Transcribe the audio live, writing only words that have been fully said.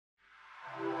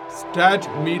Stat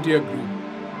Media Group,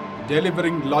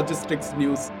 delivering logistics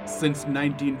news since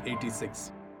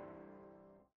 1986.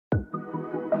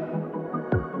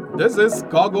 This is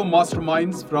Cargo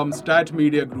Masterminds from Stat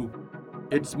Media Group.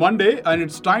 It's Monday and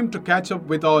it's time to catch up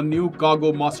with our new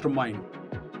Cargo Mastermind.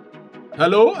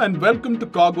 Hello and welcome to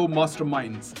Cargo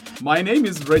Masterminds. My name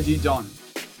is Reggie John.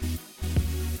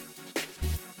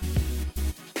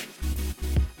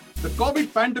 The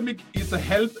COVID pandemic is a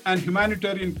health and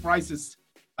humanitarian crisis,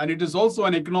 and it is also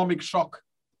an economic shock.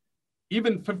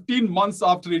 Even 15 months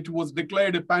after it was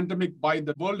declared a pandemic by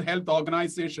the World Health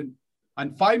Organization,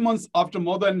 and 5 months after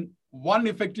more than one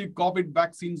effective COVID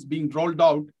vaccines being rolled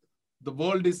out, the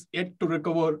world is yet to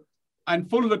recover, and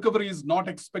full recovery is not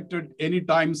expected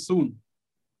anytime soon.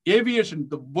 Aviation,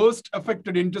 the worst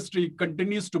affected industry,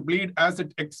 continues to bleed as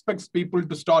it expects people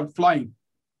to start flying.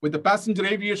 With the passenger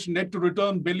aviation net to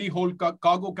return belly hold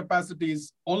cargo capacity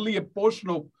is only a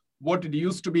portion of what it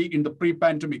used to be in the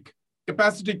pre-pandemic.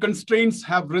 Capacity constraints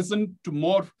have risen to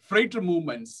more freighter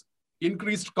movements,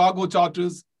 increased cargo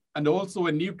charters, and also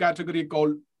a new category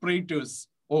called freighters,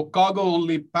 or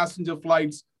cargo-only passenger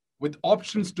flights with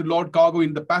options to load cargo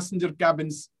in the passenger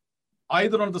cabins,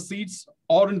 either on the seats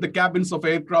or in the cabins of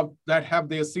aircraft that have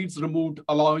their seats removed,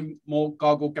 allowing more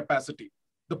cargo capacity.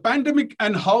 The pandemic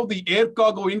and how the air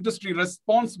cargo industry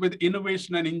responds with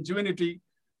innovation and ingenuity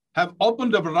have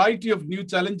opened a variety of new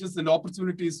challenges and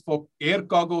opportunities for air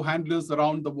cargo handlers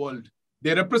around the world.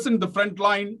 They represent the front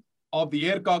line of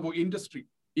the air cargo industry.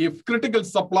 If critical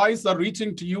supplies are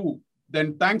reaching to you,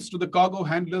 then thanks to the cargo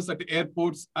handlers at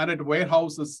airports and at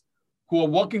warehouses who are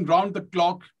working round the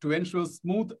clock to ensure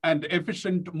smooth and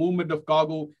efficient movement of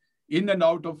cargo in and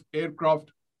out of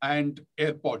aircraft and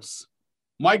airports.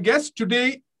 My guest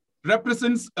today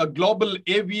represents a global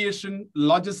aviation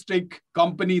logistic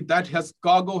company that has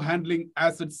cargo handling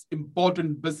as its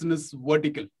important business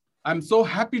vertical. I'm so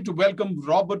happy to welcome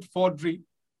Robert Fordree,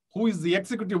 who is the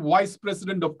Executive Vice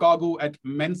President of Cargo at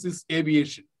Menzies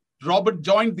Aviation. Robert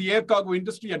joined the air cargo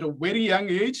industry at a very young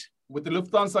age with the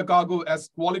Lufthansa Cargo as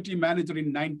quality manager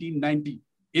in 1990.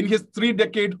 In his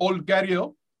 3-decade-old career,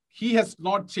 he has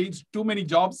not changed too many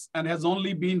jobs and has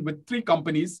only been with 3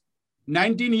 companies,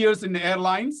 19 years in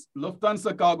airlines,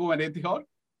 Lufthansa Cargo and Etihad,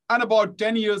 and about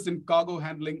 10 years in cargo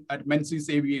handling at Menzies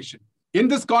Aviation. In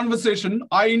this conversation,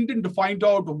 I intend to find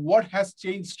out what has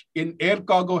changed in air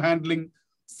cargo handling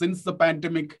since the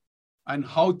pandemic and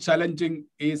how challenging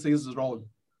is his role.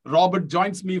 Robert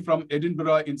joins me from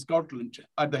Edinburgh in Scotland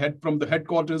from the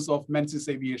headquarters of Menzies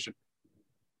Aviation.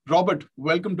 Robert,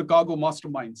 welcome to Cargo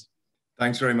Masterminds.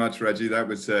 Thanks very much, Reggie. That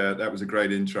was a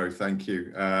great intro. Thank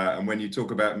you. And when you talk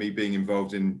about me being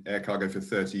involved in air cargo for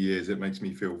 30 years, it makes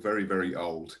me feel very, very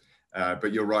old.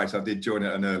 But you're right. I did join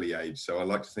at an early age, so I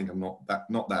like to think I'm not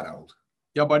that old.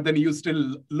 Yeah, but then you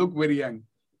still look very young.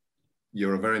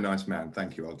 You're a very nice man.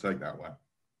 Thank you. I'll take that one.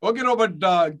 Okay,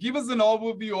 Robert, give us an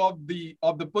overview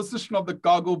of the position of the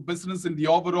cargo business in the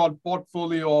overall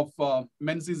portfolio of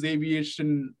Menzies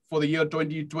Aviation for the year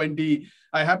 2020.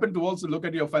 I happen to also look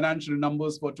at your financial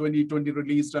numbers for 2020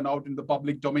 released and out in the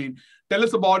public domain. Tell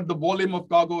us about the volume of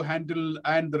cargo handled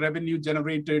and the revenue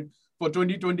generated. For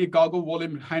 2020, cargo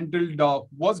volume handled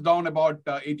was down about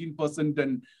 18%.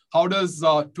 And how does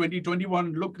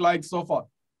 2021 look like so far?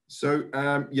 So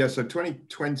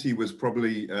 2020 was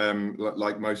probably,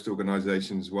 like most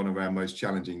organizations, one of our most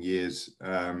challenging years.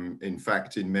 In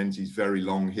fact, in Menzies' very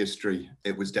long history,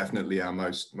 it was definitely our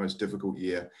most difficult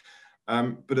year.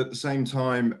 But at the same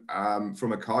time,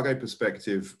 from a cargo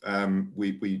perspective,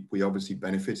 we obviously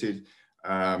benefited.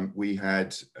 We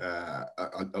had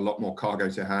a lot more cargo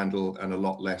to handle and a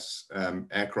lot less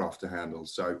aircraft to handle.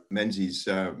 So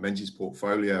Menzies'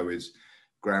 portfolio is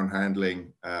ground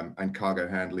handling and cargo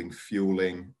handling,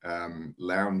 fueling,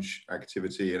 lounge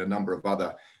activity, and a number of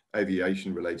other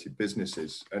aviation-related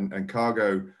businesses. And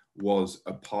cargo was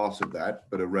a part of that,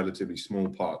 but a relatively small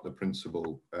part. The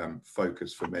principal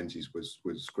focus for Menzies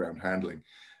was ground handling.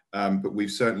 But we've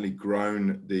certainly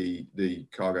grown the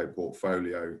cargo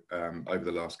portfolio over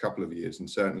the last couple of years, and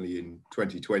certainly in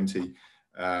 2020,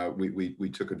 we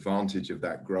took advantage of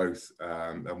that growth,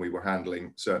 and we were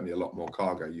handling certainly a lot more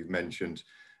cargo. You've mentioned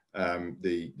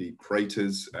the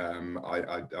freighters.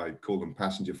 I call them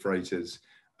passenger freighters.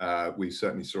 We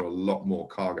certainly saw a lot more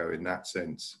cargo in that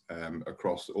sense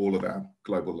across all of our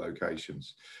global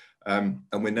locations. And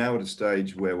we're now at a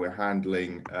stage where we're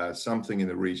handling something in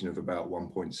the region of about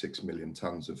 1.6 million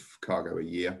tons of cargo a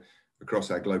year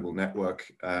across our global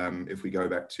network. If we go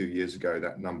back 2 years ago,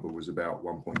 that number was about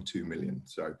 1.2 million.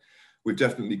 So we've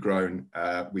definitely grown.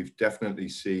 We've definitely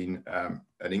seen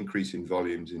an increase in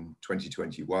volumes in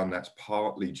 2021. That's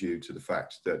partly due to the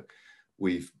fact that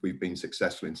we've been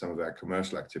successful in some of our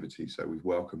commercial activities. So we've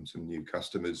welcomed some new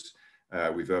customers.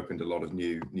 We've opened a lot of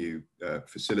new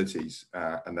facilities,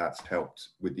 and that's helped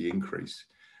with the increase.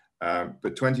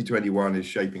 But 2021 is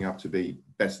shaping up to be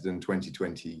better than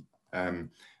 2020.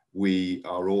 We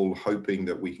are all hoping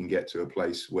that we can get to a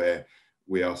place where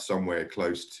we are somewhere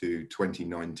close to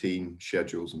 2019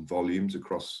 schedules and volumes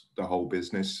across the whole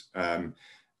business. And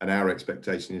our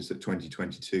expectation is that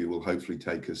 2022 will hopefully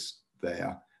take us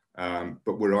there.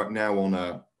 But we're right now on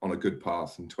a good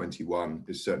path, and 21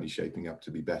 is certainly shaping up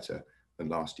to be better than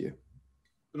last year.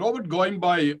 Robert, going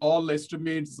by all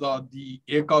estimates, the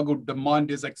air cargo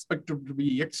demand is expected to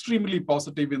be extremely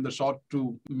positive in the short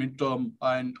to mid-term.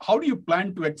 And how do you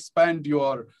plan to expand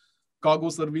your cargo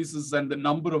services and the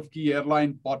number of key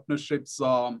airline partnerships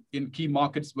in key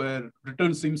markets where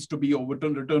returns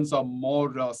are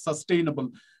more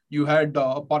sustainable? You had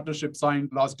a partnership signed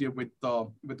last year with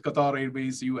Qatar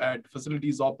Airways. You had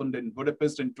facilities opened in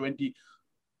Budapest in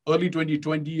early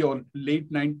 2020 or late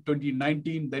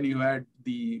 2019. Then you had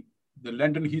the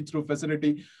London Heathrow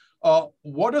facility.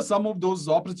 What are some of those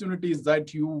opportunities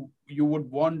that you would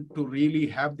want to really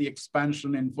have the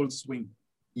expansion in full swing?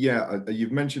 Yeah,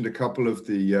 you've mentioned a couple of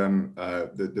the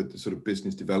sort of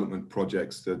business development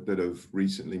projects that have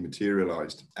recently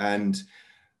materialized. And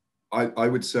I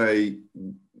would say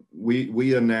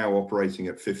we are now operating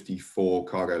at 54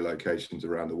 cargo locations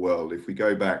around the world. If we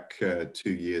go back 2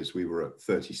 years, we were at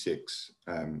 36.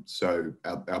 So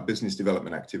our business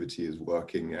development activity is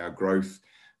working. Our growth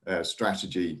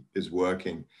strategy is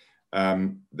working.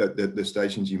 The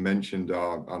stations you mentioned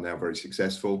are now very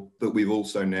successful, but we've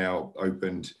also now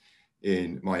opened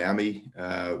in Miami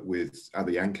with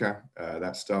Aviation.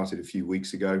 That started a few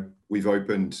weeks ago. We've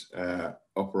opened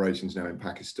operations now in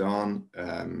Pakistan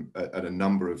at a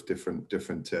number of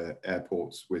different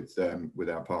airports with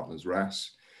our partners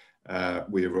RAS.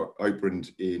 We have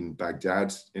opened in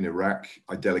Baghdad in Iraq.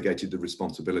 I delegated the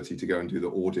responsibility to go and do the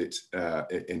audit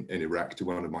in Iraq to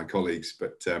one of my colleagues,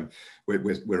 but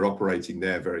we're operating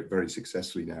there very, very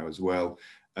successfully now as well.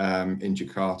 In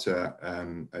Jakarta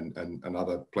and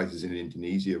other places in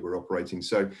Indonesia we're operating.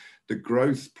 So the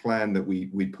growth plan that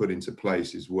we put into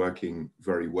place is working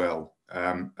very well,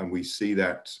 and we see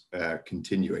that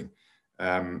continuing.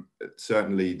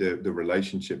 Certainly the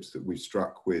relationships that we've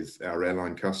struck with our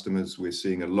airline customers, we're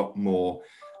seeing a lot more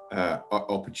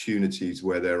opportunities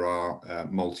where there are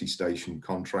multi-station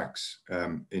contracts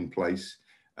in place.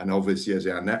 And obviously as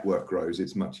our network grows,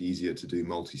 it's much easier to do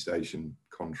multi-station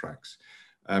contracts.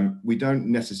 We don't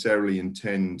necessarily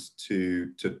intend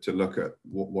to look at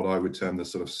what I would term the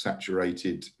sort of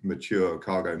saturated, mature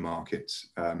cargo markets.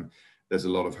 There's a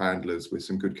lot of handlers with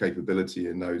some good capability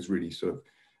in those really sort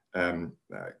of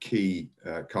key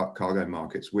cargo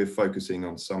markets. We're focusing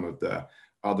on some of the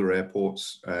other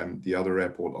airports, the other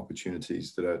airport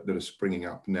opportunities that are springing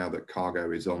up now that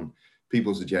cargo is on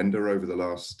people's agenda over the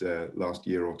last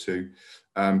year or two.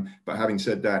 But having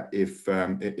said that, if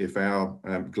our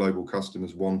global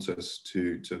customers want us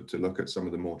to look at some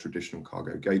of the more traditional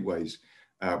cargo gateways,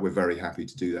 we're very happy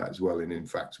to do that as well. And in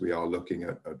fact, we are looking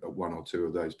at one or two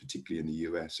of those, particularly in the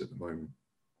US at the moment.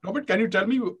 Robert, can you tell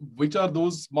me which are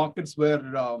those markets where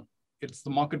the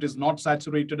market is not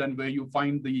saturated and where you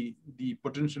find the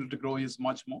potential to grow is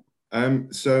much more?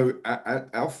 So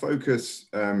our focus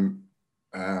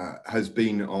has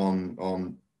been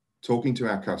on talking to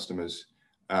our customers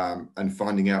and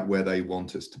finding out where they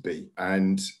want us to be.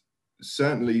 And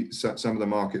certainly some of the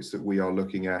markets that we are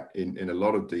looking at in a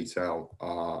lot of detail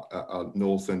are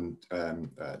North and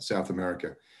South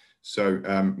America. So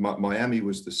Miami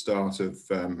was the start of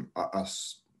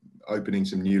us opening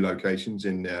some new locations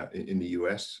in the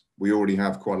US. We already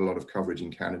have quite a lot of coverage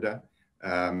in Canada.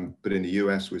 But in the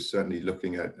US, we're certainly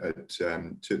looking at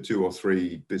 2 or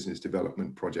 3 business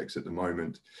development projects at the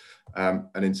moment.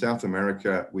 And in South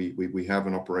America, we have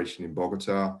an operation in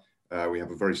Bogota. We have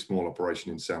a very small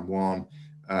operation in San Juan,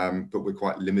 but we're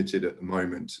quite limited at the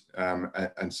moment.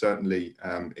 And certainly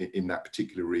in that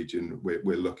particular region,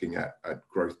 we're looking at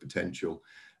growth potential.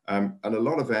 And a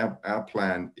lot of our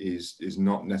plan is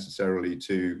not necessarily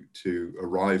to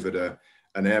arrive at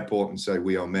an airport and say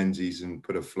we are Menzies and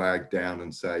put a flag down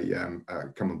and say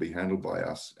come and be handled by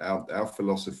us. Our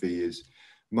philosophy is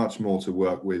much more to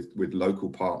work with local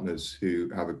partners who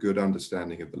have a good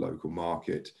understanding of the local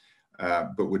market,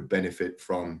 but would benefit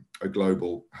from a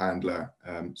global handler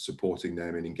supporting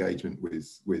them in engagement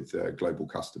with global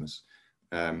customers.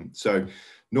 So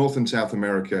North and South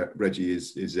America, Reggie,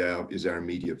 is our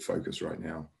immediate focus right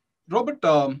now. Robert,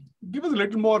 give us a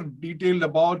little more detail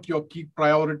about your key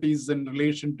priorities in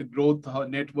relation to growth,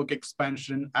 network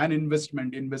expansion, and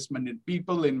investment in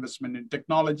people, investment in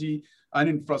technology and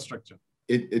infrastructure.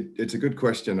 It's a good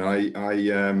question.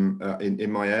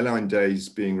 In my airline days,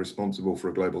 being responsible for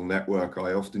a global network,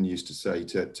 I often used to say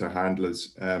to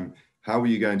handlers, how are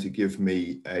you going to give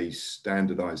me a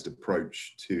standardized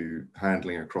approach to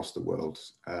handling across the world?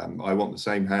 I want the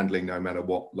same handling no matter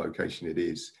what location it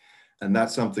is. And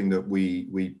that's something that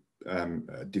we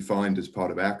defined as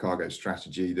part of our cargo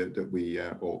strategy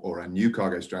or our new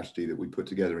cargo strategy that we put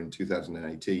together in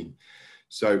 2018.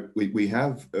 So we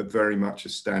have very much a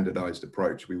standardized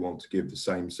approach. We want to give the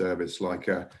same service like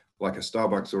a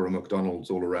Starbucks or a McDonald's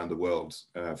all around the world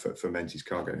for Menzies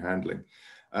cargo handling.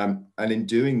 And in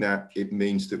doing that, it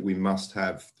means that we must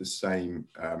have the same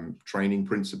training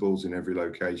principles in every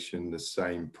location, the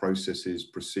same processes,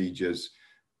 procedures,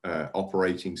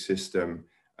 operating system,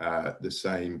 the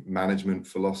same management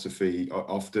philosophy.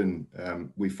 Often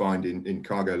we find in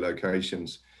cargo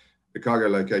locations, the cargo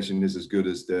location is as good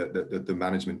as the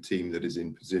management team that is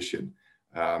in position.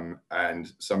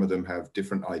 And some of them have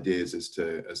different ideas as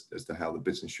to how the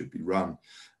business should be run.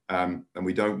 And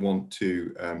we don't want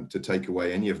to take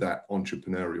away any of that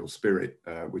entrepreneurial spirit,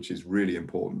 which is really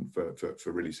important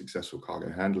for really successful cargo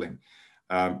handling.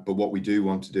 But what we do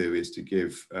want to do is to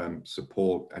give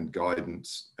support and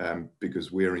guidance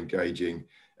because we're engaging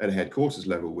at a headquarters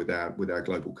level with our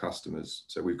global customers.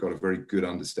 So we've got a very good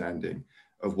understanding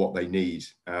of what they need.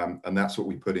 And that's what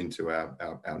we put into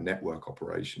our network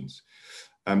operations.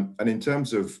 And in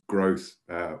terms of growth,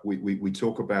 we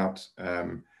talk about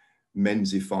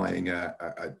Menzifying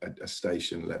a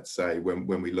station, let's say,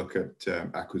 when we look at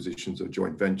acquisitions or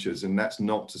joint ventures. And that's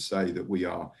not to say that we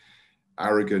are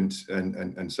arrogant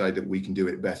and say that we can do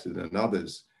it better than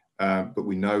others. But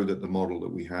we know that the model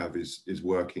that we have is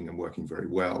working and working very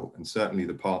well. And certainly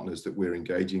the partners that we're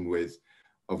engaging with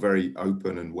are very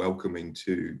open and welcoming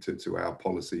to our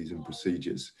policies and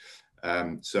procedures.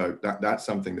 So that's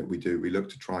something that we do. We look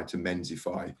to try to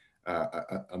Menzify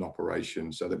an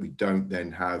operation so that we don't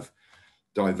then have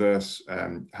diverse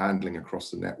handling across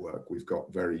the network. We've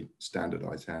got very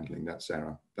standardized handling. That's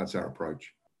our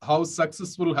approach. How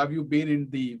successful have you been in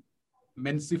the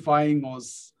Menzifying or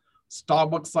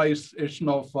Starbucksization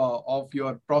of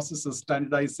your processes,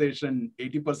 standardization,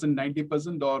 80%,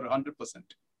 90%, or 100%?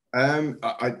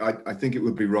 I think it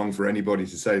would be wrong for anybody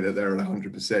to say that they're at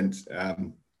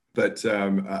 100%. But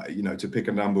to pick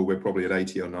a number, we're probably at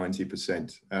 80 or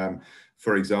 90%.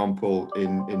 For example,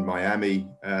 in Miami,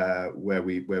 where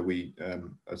we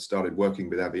started working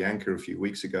with Aviation a few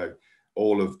weeks ago,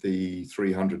 all of the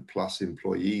 300 plus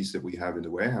employees that we have in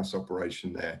the warehouse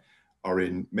operation there are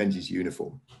in Menzies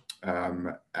uniform.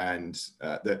 And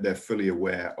they're fully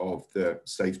aware of the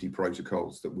safety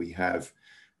protocols that we have.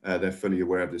 They're fully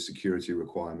aware of the security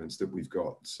requirements that we've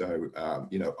got. So,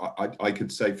 I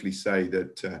could safely say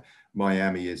that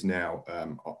Miami is now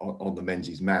on the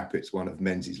Menzies map. It's one of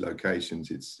Menzies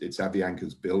locations. It's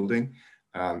Avianca's building.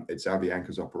 It's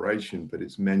Avianca's operation, but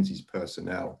it's Menzies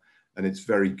personnel. And it's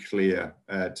very clear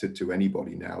to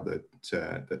anybody now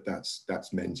that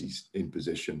that's Menzies in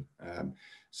position.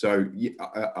 So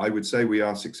I would say we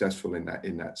are successful in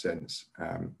that sense.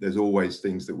 There's always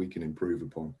things that we can improve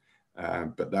upon.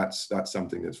 But that's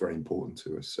something that's very important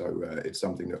to us. So it's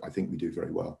something that I think we do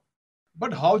very well.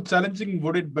 But how challenging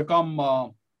would it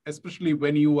become, especially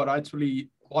when you are actually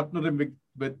partnering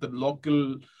with the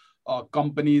local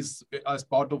companies as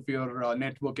part of your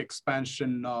network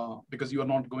expansion, because you are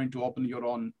not going to open your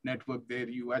own network there,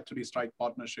 you actually strike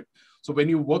partnership. So when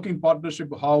you work in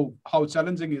partnership, how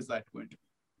challenging is that going to be?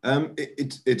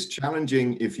 It's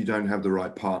challenging if you don't have the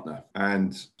right partner.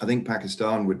 And I think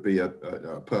Pakistan would be a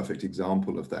perfect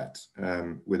example of that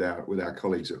with our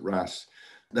colleagues at RAS.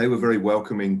 They were very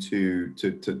welcoming to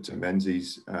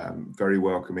Menzies, very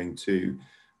welcoming to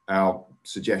our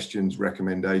suggestions,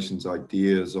 recommendations,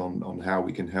 ideas on how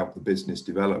we can help the business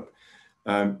develop.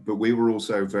 But we were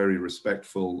also very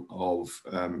respectful of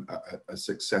a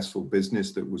successful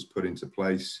business that was put into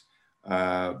place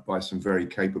by some very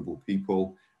capable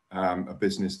people, a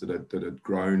business that had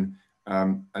grown,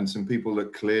 and some people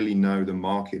that clearly know the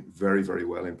market very, very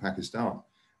well in Pakistan,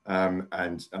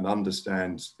 and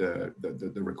understand the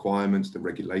requirements, the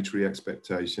regulatory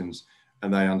expectations,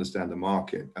 and they understand the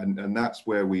market. And that's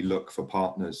where we look for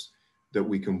partners that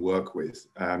we can work with.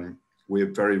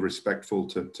 We're very respectful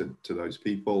to those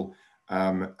people.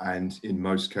 And in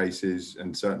most cases,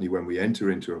 and certainly when we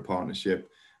enter into a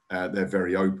partnership, they're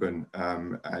very open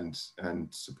and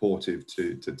supportive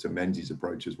to Menzies'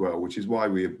 approach as well, which is why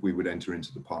we would enter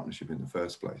into the partnership in the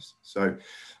first place. So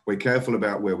we're careful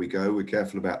about where we go. We're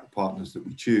careful about the partners that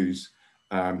we choose,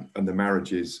 and the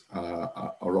marriages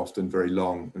are often very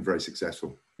long and very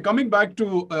successful. Coming back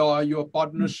to your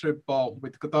partnership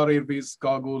with Qatar Airways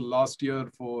Cargo last year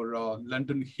for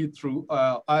London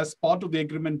Heathrow, as part of the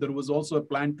agreement, there was also a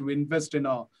plan to invest in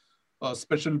a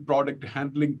special product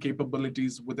handling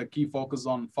capabilities with a key focus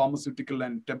on pharmaceutical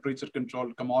and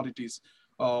temperature-controlled commodities.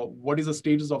 What is the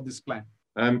status of this plan?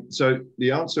 So the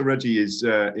answer, Reggie, is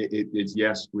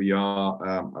yes.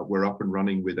 We're up and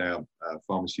running with our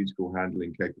pharmaceutical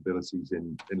handling capabilities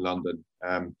in London.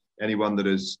 Anyone that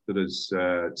has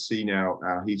seen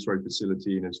our Heathrow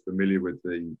facility and is familiar with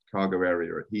the cargo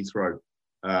area at Heathrow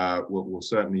will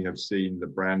certainly have seen the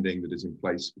branding that is in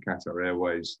place for Qatar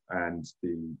Airways and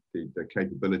the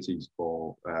capabilities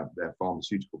for their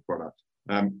pharmaceutical product.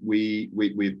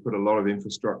 We've put a lot of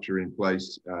infrastructure in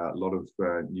place. A lot of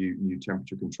new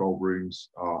temperature control rooms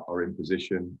are in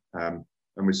position, and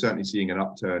we're certainly seeing an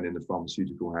upturn in the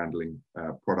pharmaceutical handling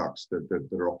products that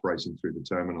are operating through the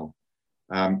terminal.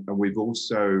 And we've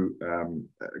also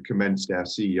commenced our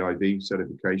CEIV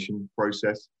certification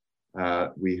process.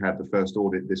 We had the first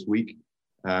audit this week,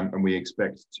 and we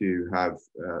expect to have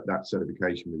that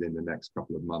certification within the next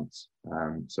couple of months.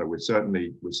 So we're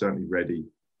certainly ready,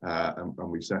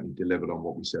 and we've certainly delivered on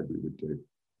what we said we would do.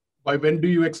 By when do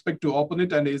you expect to open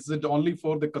it? And is it only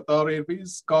for the Qatar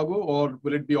Airways Cargo, or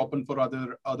will it be open for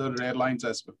other airlines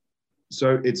as well?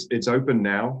 So it's open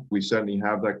now. We certainly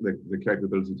have the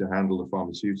capability to handle the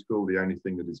pharmaceutical. The only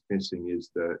thing that is missing is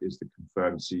the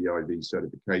confirmed CEIV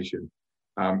certification.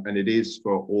 And it is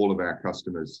for all of our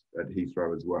customers at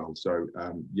Heathrow as well. So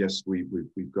yes,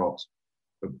 we've got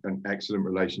an excellent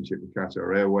relationship with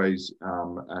Qatar Airways,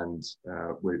 and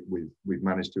we've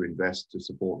managed to invest to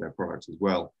support their products as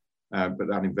well. But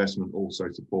that investment also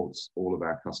supports all of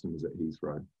our customers at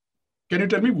Heathrow. Can you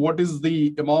tell me what is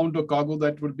the amount of cargo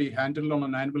that will be handled on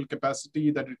an annual capacity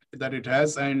that it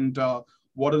has, and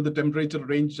what are the temperature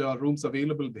range rooms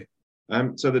available there?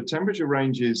 So the temperature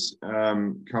ranges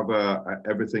cover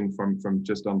everything from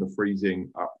just under freezing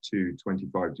up to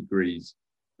 25 degrees.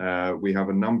 We have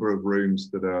a number of rooms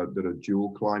that are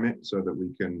dual climate, so that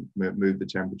we can move the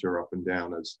temperature up and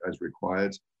down as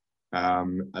required.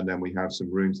 And then we have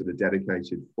some rooms that are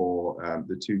dedicated for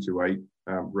the 2 to 8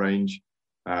 range,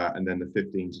 and then the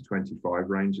 15 to 25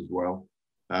 range as well.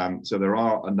 So there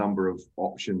are a number of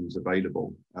options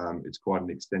available. It's quite an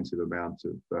extensive amount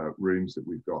of rooms that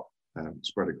we've got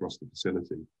spread across the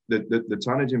facility. The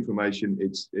tonnage information,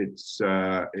 it's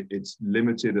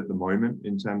limited at the moment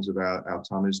in terms of our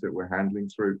tonnage that we're handling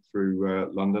through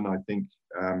London. I think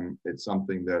it's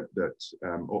something that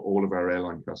all of our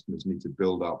airline customers need to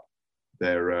build up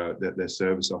their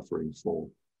service offerings for.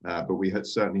 But we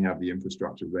certainly have the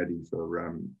infrastructure ready for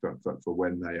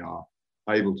when they are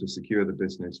able to secure the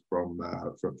business from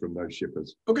those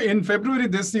shippers. Okay, in February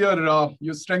this year,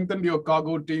 you strengthened your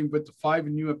cargo team with 5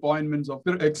 new appointments of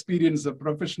experienced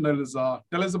professionals.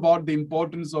 Tell us about the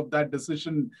importance of that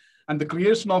decision and the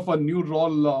creation of a new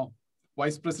role,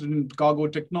 Vice President Cargo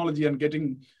Technology, and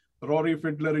getting Rory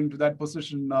Fiedler into that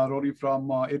position, Rory from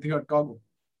Etihad Cargo.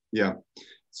 Yeah.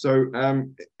 So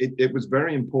it was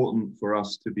very important for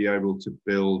us to be able to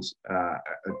build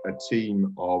a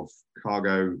team of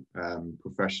cargo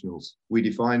professionals. We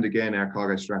defined again our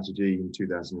cargo strategy in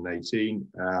 2018.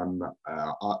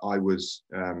 I was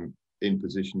in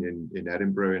position in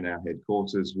Edinburgh in our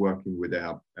headquarters, working with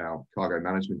our cargo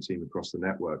management team across the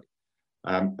network.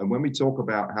 And when we talk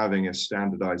about having a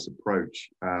standardized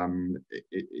approach,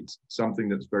 it's something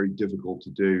that's very difficult to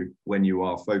do when you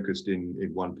are focused in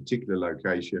one particular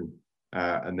location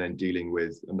and then dealing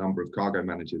with a number of cargo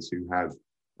managers who have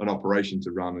an operation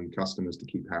to run and customers to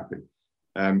keep happy.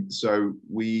 So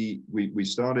we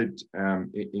started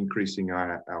increasing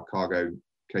our cargo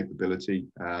capability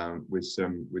with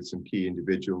some key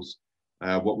individuals.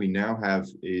 What we now have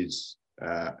is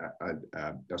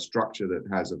a structure that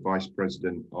has a vice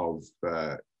president of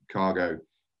cargo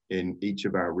in each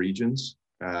of our regions.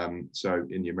 So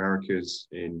in the Americas,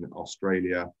 in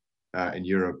Australia, in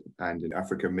Europe, and in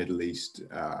Africa, Middle East,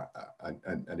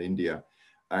 and India.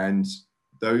 And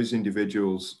those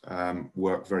individuals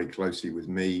work very closely with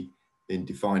me in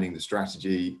defining the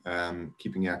strategy,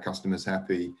 keeping our customers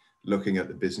happy, looking at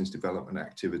the business development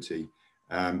activity.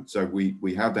 So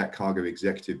we have that cargo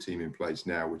executive team in place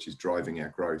now, which is driving our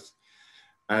growth.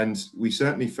 And we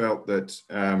certainly felt that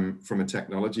from a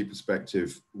technology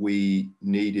perspective, we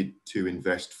needed to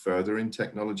invest further in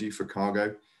technology for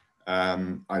cargo.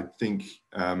 I think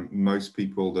most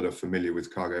people that are familiar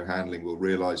with cargo handling will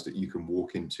realize that you can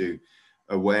walk into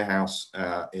a warehouse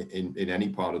in any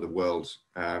part of the world,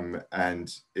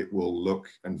 and it will look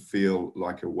and feel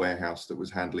like a warehouse that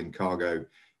was handling cargo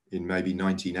in maybe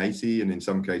 1980, and in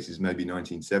some cases maybe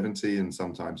 1970, and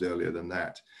sometimes earlier than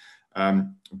that.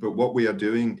 But what we are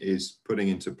doing is putting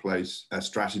into place a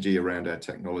strategy around our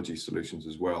technology solutions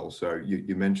as well. So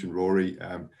you mentioned Rory.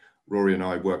 Rory and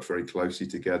I worked very closely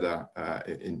together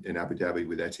in Abu Dhabi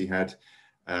with Etihad.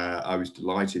 I was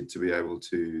delighted to be able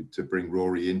to bring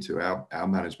Rory into our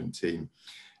management team.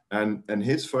 And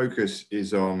his focus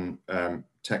is on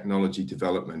technology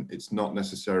development. It's not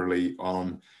necessarily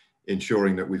on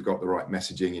ensuring that we've got the right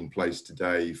messaging in place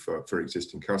today for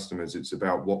existing customers. It's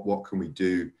about what can we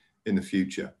do in the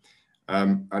future.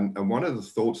 And one of the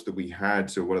thoughts that we had,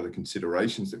 so one of the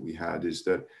considerations that we had, is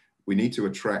that we need to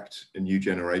attract a new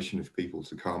generation of people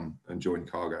to come and join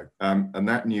cargo. And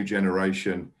that new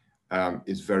generation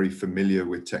is very familiar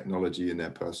with technology in their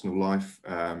personal life.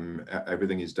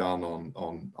 Everything is done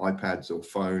on iPads or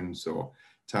phones or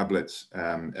tablets,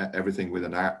 everything with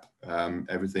an app,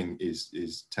 everything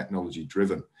is technology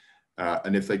driven.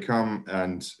 And if they come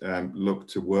and look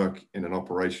to work in an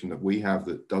operation that we have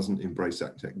that doesn't embrace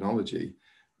that technology,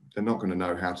 they're not going to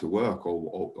know how to work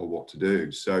or what to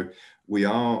do. So we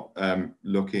are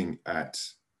looking at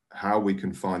how we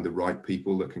can find the right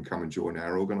people that can come and join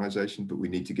our organization, but we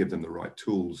need to give them the right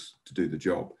tools to do the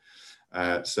job.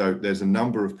 So there's a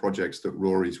number of projects that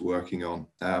Rory's working on.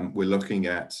 We're looking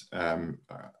at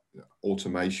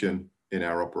automation in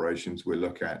our operations. We're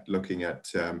looking at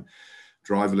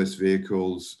driverless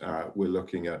vehicles. We're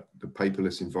looking at the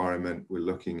paperless environment. We're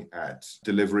looking at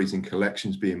deliveries and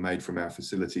collections being made from our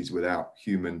facilities without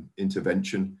human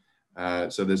intervention.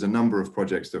 So there's a number of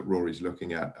projects that Rory's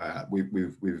looking at.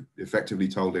 We've effectively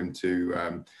told him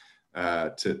to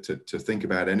think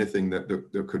about anything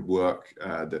that could work,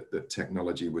 that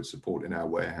technology would support in our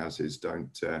warehouses.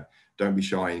 Don't be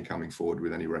shy in coming forward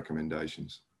with any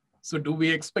recommendations. So do we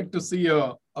expect to see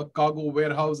a cargo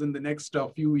warehouse in the next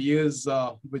few years,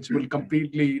 which will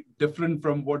completely different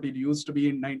from what it used to be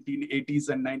in 1980s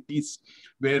and 90s,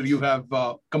 where you have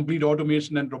complete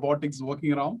automation and robotics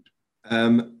working around?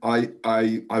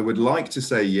 I would like to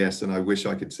say yes, and I wish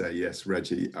I could say yes,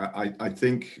 Reggie. I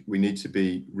think we need to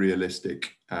be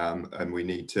realistic, and we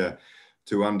need to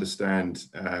understand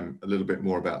a little bit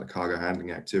more about the cargo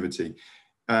handling activity.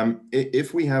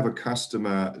 If we have a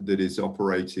customer that is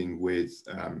operating with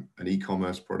an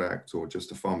e-commerce product or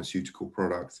just a pharmaceutical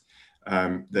product,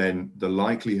 then the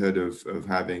likelihood of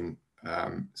having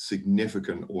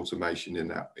significant automation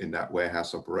in that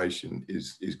warehouse operation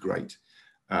is great.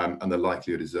 And the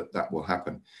likelihood is that will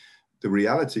happen. The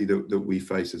reality that we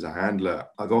face as a handler,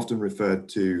 I've often referred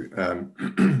to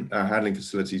our handling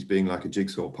facilities being like a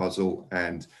jigsaw puzzle,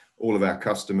 and all of our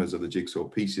customers are the jigsaw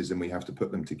pieces, and we have to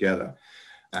put them together.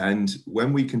 And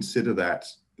when we consider that,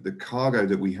 the cargo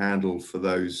that we handle for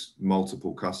those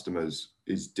multiple customers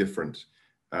is different.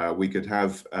 We could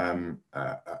have an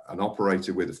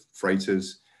operator with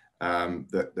freighters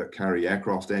that carry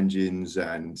aircraft engines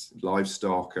and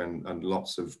livestock and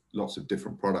lots of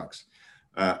different products.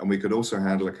 And we could also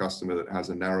handle a customer that has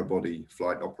a narrow body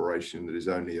flight operation that is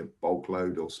only a bulk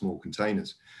load or small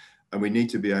containers. And we need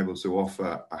to be able to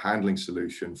offer a handling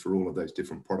solution for all of those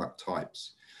different product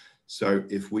types. So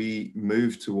if we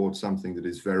move towards something that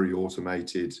is very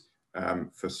automated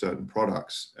for certain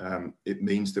products, it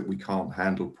means that we can't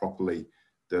handle properly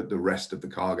the rest of the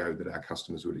cargo that our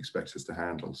customers would expect us to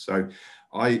handle. So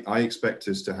I expect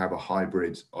us to have a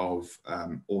hybrid of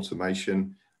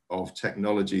automation, of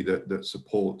technology that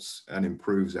supports and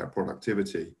improves our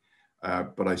productivity.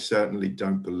 But I certainly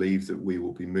don't believe that we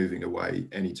will be moving away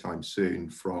anytime soon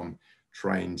from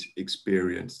trained,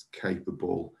 experienced,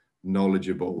 capable,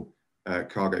 knowledgeable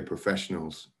cargo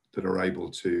professionals that are able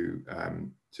to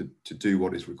do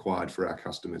what is required for our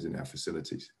customers in our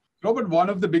facilities. Robert, one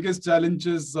of the biggest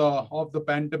challenges of the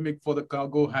pandemic for the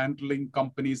cargo handling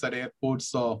companies at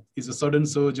airports is a sudden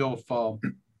surge of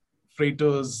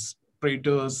freighters,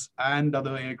 and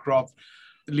other aircraft,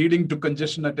 leading to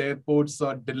congestion at airports,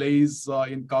 delays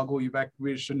in cargo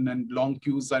evacuation, and long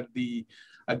queues at the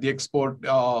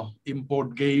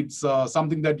export-import gates,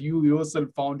 something that you yourself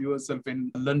found yourself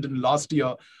in London last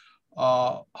year.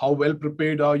 How well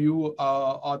prepared are you?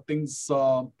 Are things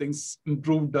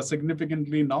improved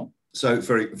significantly now? So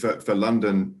for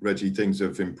London, Reggie, things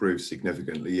have improved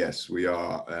significantly. Yes, we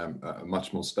are a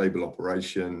much more stable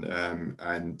operation,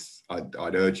 and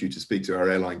I'd urge you to speak to our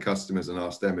airline customers and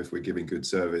ask them if we're giving good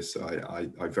service.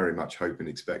 I very much hope and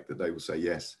expect that they will say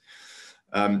yes.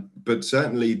 But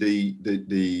certainly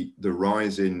the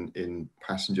rise in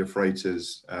passenger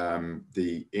freighters,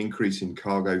 the increase in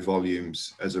cargo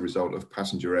volumes as a result of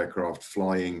passenger aircraft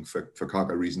flying for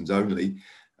cargo reasons only,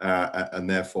 and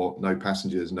therefore no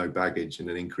passengers, no baggage, and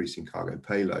an increase in cargo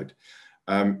payload.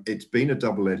 It's been a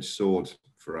double-edged sword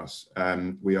for us.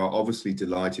 We are obviously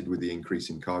delighted with the increase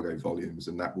in cargo volumes,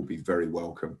 and that will be very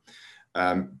welcome.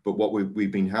 But what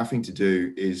we've been having to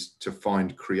do is to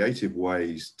find creative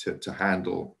ways to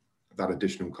handle that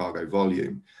additional cargo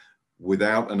volume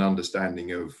without an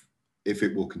understanding of if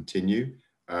it will continue,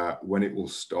 when it will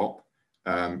stop,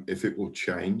 if it will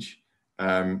change.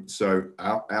 So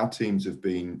our teams have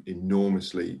been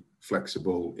enormously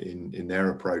flexible in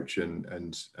their approach and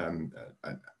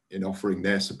in offering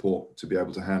their support to be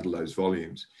able to handle those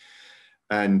volumes.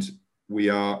 And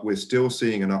we're still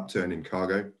seeing an upturn in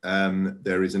cargo.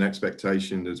 There is an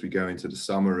expectation as we go into the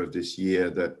summer of this year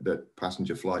that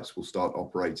passenger flights will start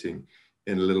operating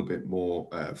in a little bit more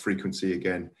frequency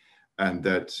again, and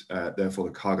that therefore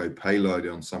the cargo payload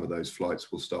on some of those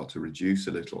flights will start to reduce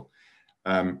a little.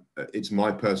 It's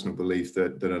my personal belief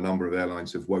that a number of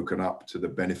airlines have woken up to the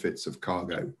benefits of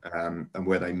cargo, and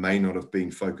where they may not have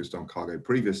been focused on cargo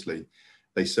previously,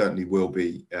 they certainly will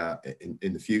be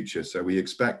in the future. So we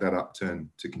expect that upturn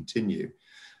to continue.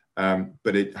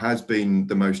 But it has been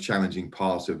the most challenging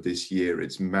part of this year.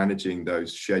 It's managing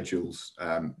those schedules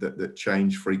that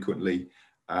change frequently.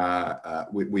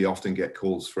 We often get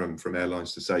calls from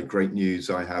airlines to say, great news,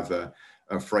 I have a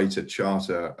freighter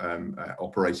charter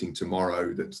operating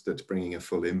tomorrow that's bringing a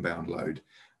full inbound load.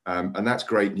 And that's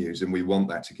great news, and we want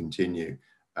that to continue.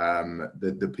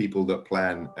 The people that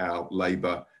plan our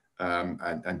labor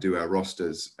and do our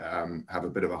rosters have a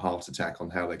bit of a heart attack on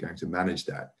how they're going to manage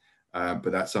that.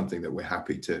 But that's something that we're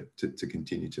happy to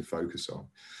continue to focus on.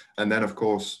 And then, of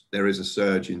course, there is a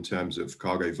surge in terms of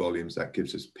cargo volumes that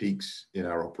gives us peaks in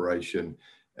our operation.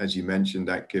 As you mentioned,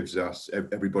 that gives us,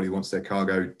 everybody wants their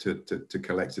cargo to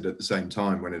collect it at the same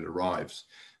time when it arrives.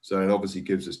 So it obviously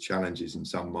gives us challenges in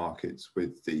some markets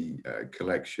with the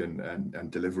collection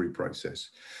and delivery process.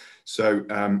 So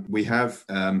we have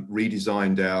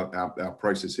redesigned our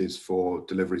processes for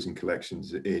deliveries and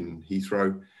collections in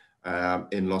Heathrow.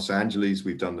 In Los Angeles,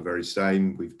 we've done the very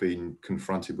same. We've been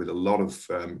confronted with a lot of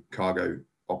cargo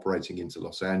operating into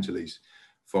Los Angeles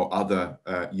for other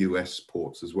US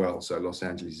ports as well. So Los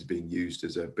Angeles is being used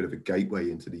as a bit of a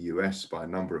gateway into the US by a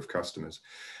number of customers.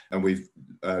 And we've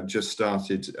just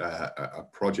started a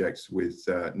project with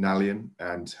Nalian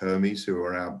and Hermes, who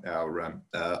are our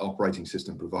operating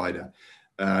system provider,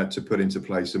 to put into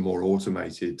place a more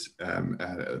automated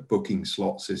booking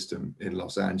slot system in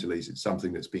Los Angeles. It's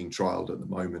something that's being trialed at the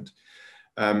moment.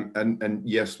 And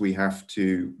yes, we have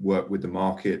to work with the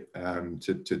market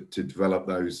to develop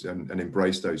those and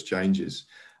embrace those changes.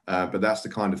 But that's the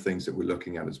kind of things that we're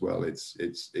looking at as well. It's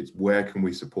where can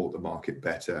we support the market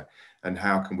better, and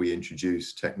how can we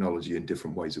introduce technology and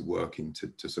different ways of working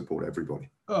to support everybody.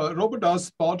 Robert, as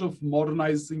part of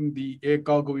modernizing the air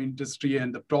cargo industry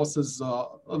and the process, a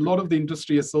lot of the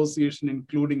industry association,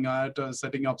 including IATA,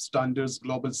 setting up standards,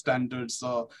 global standards,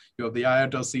 the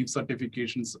IATA SAFE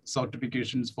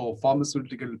certifications for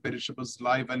pharmaceutical, perishables,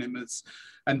 live animals.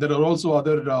 And there are also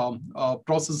other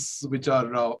processes which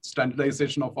are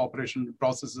standardization of operational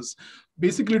processes,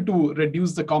 basically to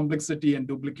reduce the complexity and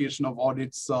duplication of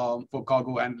audits for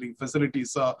cargo handling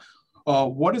facilities.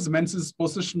 What is Menzies'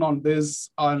 position on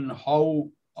this, and how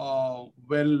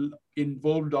well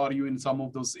involved are you in some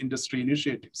of those industry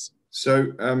initiatives?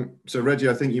 So Reggie,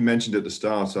 I think you mentioned at the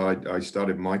start, I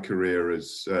started my career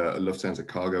as a Lufthansa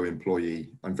cargo employee.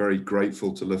 I'm very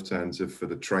grateful to Lufthansa for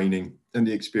the training and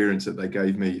the experience that they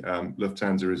gave me.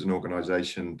 Lufthansa is an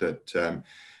organization that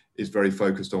is very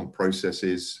focused on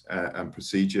processes and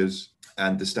procedures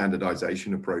and the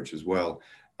standardization approach as well.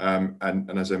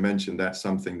 And as I mentioned, that's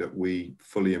something that we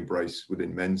fully embrace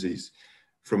within Menzies.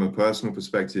 From a personal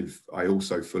perspective, I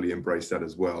also fully embrace that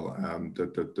as well.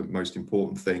 The most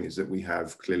important thing is that we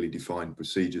have clearly defined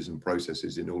procedures and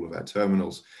processes in all of our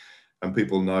terminals, and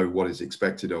people know what is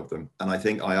expected of them. And I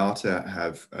think IATA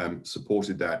have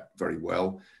supported that very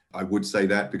well. I would say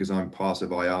that because I'm part of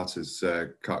IATA's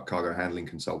Cargo Handling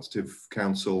Consultative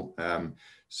Council.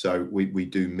 So we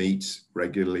do meet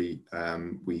regularly.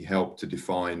 We help to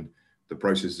define the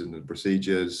processes and the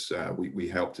procedures. We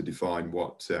help to define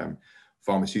what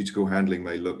pharmaceutical handling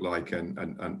may look like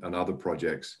and other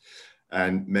projects.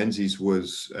 And Menzies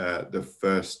was the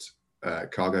first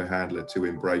cargo handler to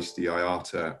embrace the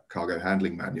IATA cargo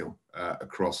handling manual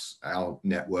across our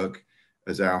network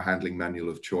as our handling manual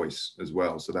of choice as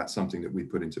well. So that's something that we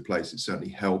put into place. It certainly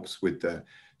helps with the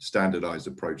standardized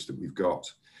approach that we've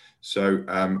got. So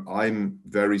I'm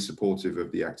very supportive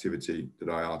of the activity that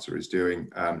IATA is doing.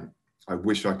 I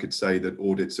wish I could say that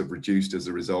audits have reduced as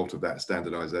a result of that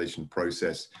standardization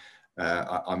process.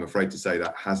 I'm afraid to say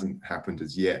that hasn't happened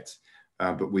as yet,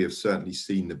 but we have certainly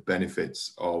seen the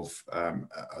benefits of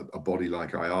a body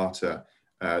like IATA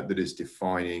that is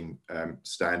defining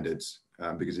standards,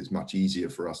 because it's much easier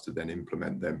for us to then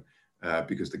implement them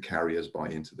because the carriers buy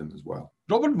into them as well.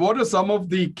 Robert, what are some of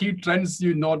the key trends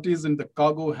you notice in the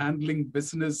cargo handling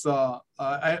business?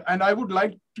 And I would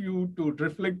like you to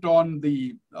reflect on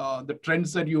the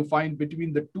trends that you find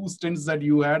between the two stints that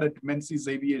you had at Menzies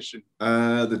Aviation.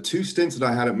 The two stints that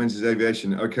I had at Menzies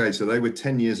Aviation, okay, so they were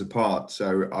 10 years apart.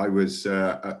 So I was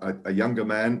a younger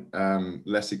man,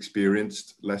 less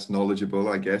experienced, less knowledgeable,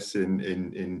 I guess,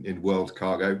 in world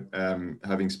cargo,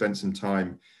 having spent some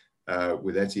time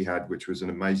with Etihad, which was an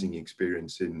amazing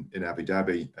experience in Abu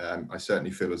Dhabi. I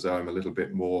certainly feel as though I'm a little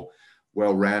bit more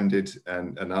well-rounded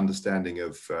and understanding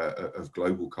of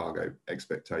global cargo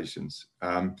expectations.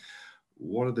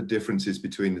 What are the differences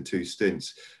between the two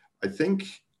stints? I think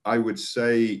I would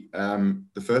say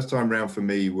the first time round for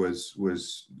me was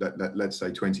let's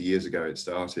say 20 years ago it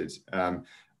started.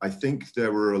 I think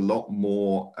there were a lot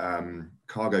more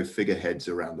cargo figureheads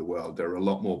around the world. There were a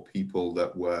lot more people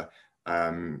that were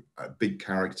big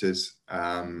characters,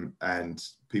 and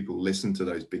people listen to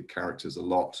those big characters a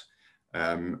lot.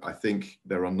 I think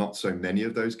there are not so many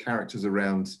of those characters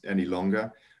around any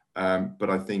longer, but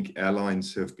I think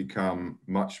airlines have become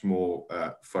much more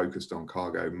focused on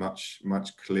cargo, much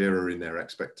clearer in their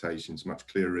expectations, much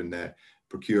clearer in their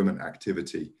procurement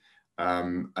activity.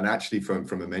 And actually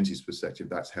from a Menzies perspective,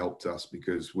 that's helped us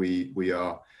because we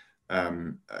are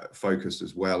focused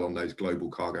as well on those global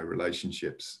cargo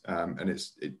relationships, and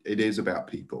it is about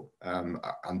people.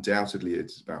 Undoubtedly,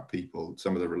 it's about people.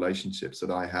 Some of the relationships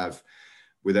that I have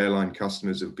with airline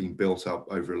customers have been built up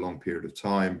over a long period of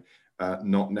time,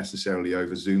 not necessarily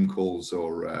over Zoom calls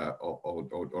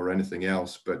or anything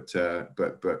else, but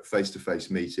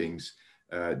face-to-face meetings,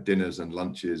 dinners and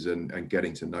lunches, and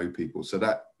getting to know people. So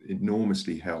that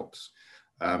enormously helps.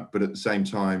 But at the same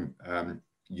time,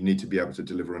 you need to be able to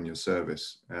deliver on your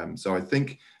service. So I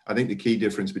think the key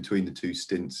difference between the two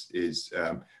stints is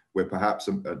we're perhaps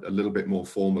a little bit more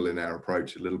formal in our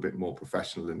approach, a little bit more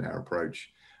professional in our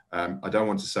approach. I don't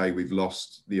want to say we've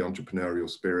lost the entrepreneurial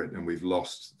spirit and we've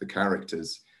lost the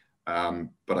characters,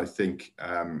 but I think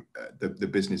the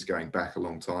business going back a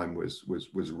long time was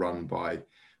run by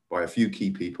a few key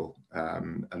people,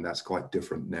 and that's quite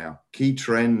different now. Key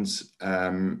trends.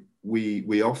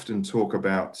 We often talk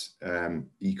about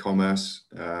e-commerce.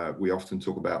 We often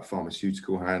talk about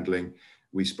pharmaceutical handling.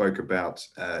 We spoke about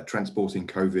transporting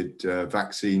COVID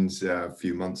vaccines a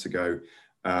few months ago.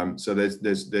 So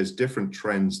there's different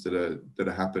trends that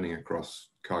are happening across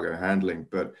cargo handling.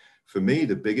 But for me,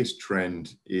 the biggest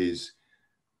trend is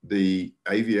the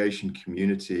aviation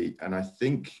community, and I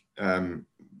think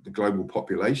the global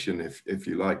population, if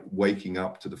you like, waking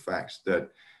up to the fact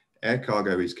that air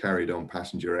cargo is carried on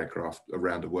passenger aircraft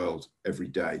around the world every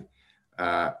day.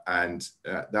 And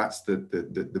that's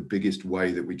the biggest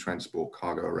way that we transport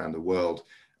cargo around the world.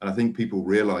 And I think people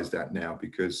realize that now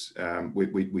because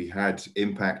we had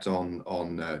impact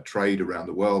on trade around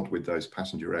the world with those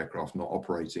passenger aircraft not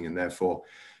operating, and therefore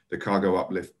the cargo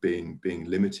uplift being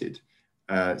limited.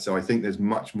 So I think there's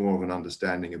much more of an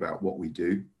understanding about what we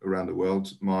do around the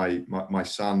world. My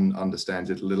son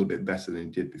understands it a little bit better than he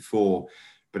did before,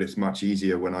 but it's much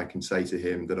easier when I can say to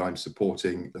him that I'm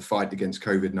supporting the fight against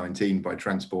COVID-19 by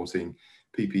transporting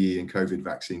PPE and COVID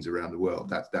vaccines around the world.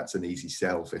 That's an easy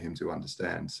sell for him to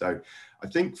understand. So I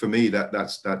think for me,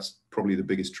 that's probably the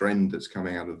biggest trend that's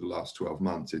coming out of the last 12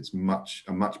 months. It's a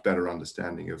much better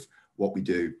understanding of what we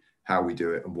do, how we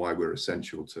do it, and why we're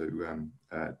essential to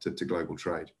global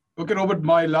trade. Okay, Robert,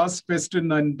 my last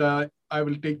question, and I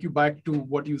will take you back to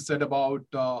what you said about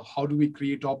how do we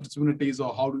create opportunities,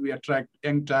 or how do we attract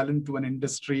young talent to an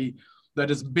industry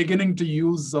that is beginning to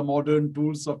use modern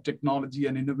tools of technology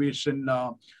and innovation.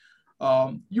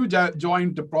 You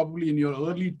joined probably in your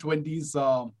early 20s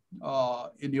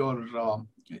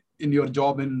in your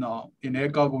job in air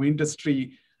cargo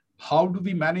industry. How do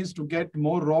we manage to get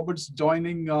more Roberts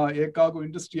joining air cargo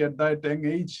industry at that young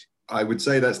age? I would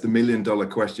say that's the $1 million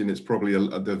question. It's probably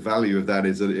the value of that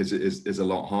is a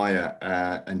lot higher.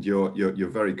 And you're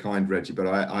very kind, Reggie. But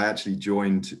I actually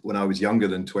joined when I was younger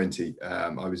than 20.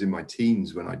 I was in my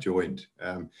teens when I joined.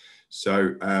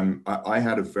 So I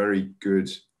had a very good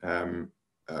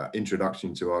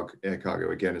introduction to our air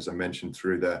cargo. Again, as I mentioned,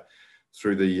 through the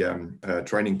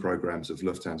training programs of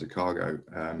Lufthansa Cargo.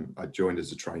 I joined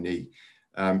as a trainee.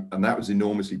 And that was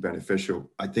enormously beneficial.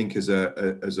 I think as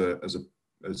a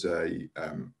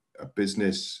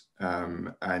business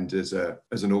and as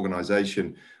an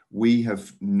organization, we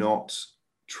have not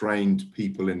trained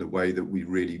people in the way that we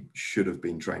really should have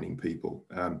been training people.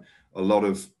 A lot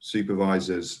of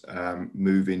supervisors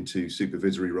move into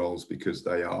supervisory roles because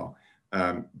they are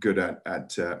good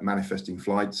at manifesting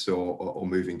flights or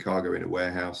moving cargo in a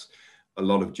warehouse. A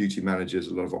lot of duty managers,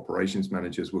 a lot of operations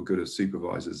managers were good as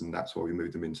supervisors, and that's why we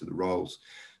moved them into the roles.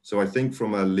 So I think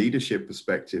from a leadership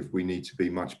perspective, we need to be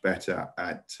much better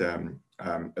at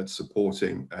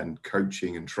supporting and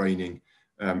coaching and training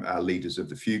our leaders of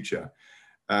the future.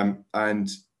 And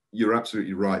you're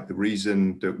absolutely right. The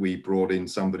reason that we brought in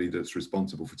somebody that's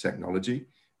responsible for technology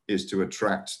is to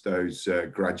attract those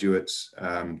graduates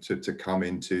to come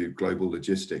into global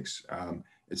logistics.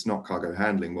 It's not cargo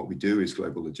handling. What we do is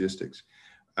global logistics.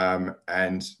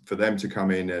 And for them to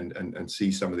come in and see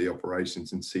some of the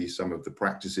operations and see some of the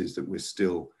practices that we're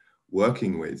still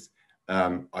working with,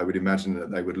 I would imagine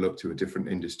that they would look to a different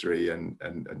industry and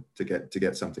to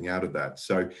get something out of that.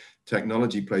 So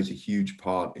technology plays a huge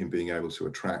part in being able to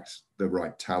attract the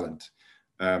right talent.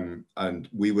 And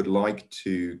we would like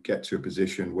to get to a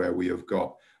position where we have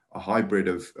got a hybrid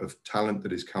of talent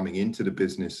that is coming into the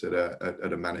business at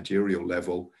a managerial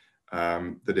level,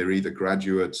 that are either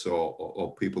graduates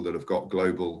or people that have got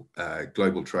global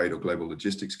trade or global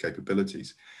logistics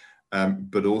capabilities,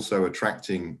 but also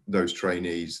attracting those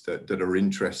trainees that are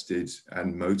interested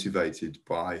and motivated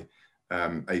by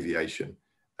aviation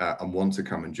and want to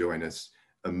come and join us,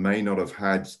 and may not have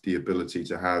had the ability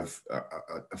to have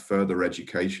a further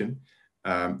education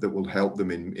that will help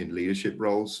them in leadership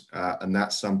roles. And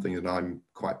that's something that I'm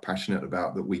quite passionate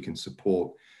about, that we can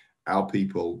support our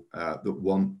people that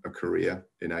want a career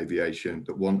in aviation,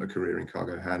 that want a career in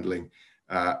cargo handling,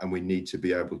 and we need to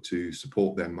be able to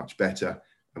support them much better,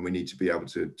 and we need to be able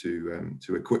to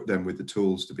equip them with the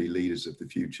tools to be leaders of the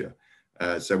future.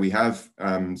 So we have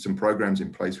some programs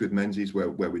in place with Menzies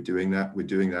where we're doing that. We're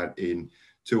doing that in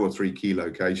 2 or 3 key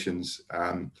locations.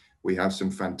 We have some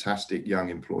fantastic young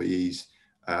employees,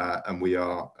 and we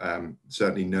are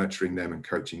certainly nurturing them and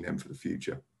coaching them for the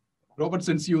future. Robert,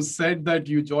 since you said that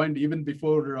you joined even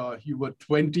before you were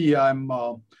 20, I'm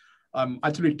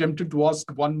actually tempted to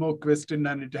ask one more question,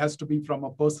 and it has to be from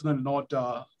a personal note.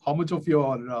 How much of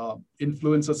your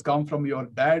influences come from your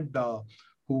dad,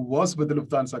 who was with the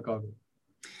Lufthansa Cargo?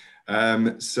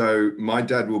 So my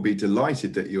dad will be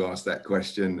delighted that you asked that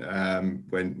question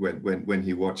when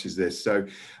he watches this. So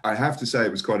I have to say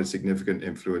it was quite a significant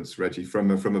influence, Reggie,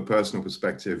 from a personal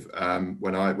perspective.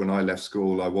 When I left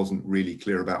school, I wasn't really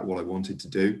clear about what I wanted to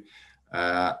do.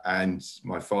 And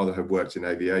my father had worked in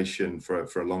aviation for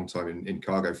a long time, in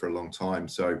cargo for a long time.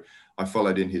 So I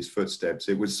followed in his footsteps.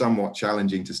 It was somewhat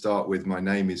challenging to start with. My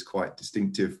name is quite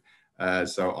distinctive.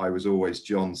 So I was always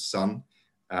John's son.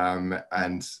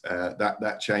 And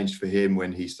that changed for him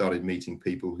when he started meeting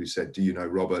people who said, "Do you know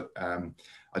Robert?"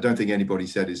 I don't think anybody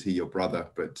said, "Is he your brother?"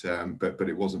 But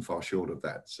it wasn't far short of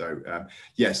that. So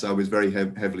yes, I was very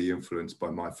heavily influenced by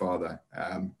my father.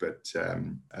 I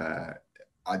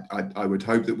would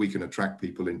hope that we can attract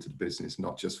people into the business,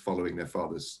 not just following their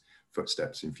father's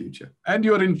footsteps in future. And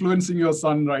you're influencing your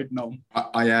son right now.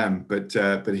 I am, but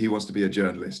he wants to be a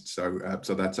journalist, so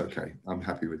that's okay. I'm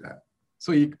happy with that.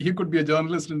 So he could be a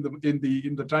journalist in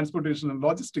the transportation and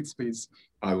logistics space.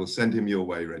 I will send him your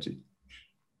way, Reggie.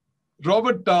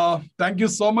 Robert, thank you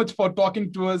so much for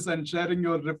talking to us and sharing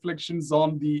your reflections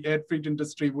on the air freight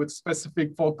industry with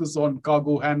specific focus on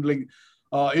cargo handling.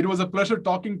 It was a pleasure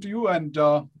talking to you, and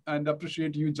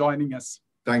appreciate you joining us.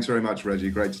 Thanks very much, Reggie.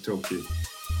 Great to talk to you.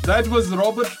 That was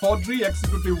Robert Fordree,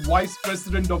 Executive Vice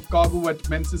President of Cargo at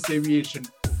Menzies Aviation.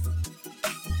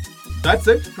 That's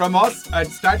it from us at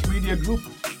Stat Media Group.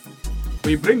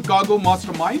 We bring cargo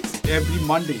masterminds every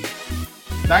Monday.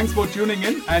 Thanks for tuning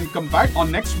in, and come back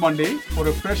on next Monday for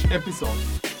a fresh episode.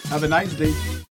 Have a nice day.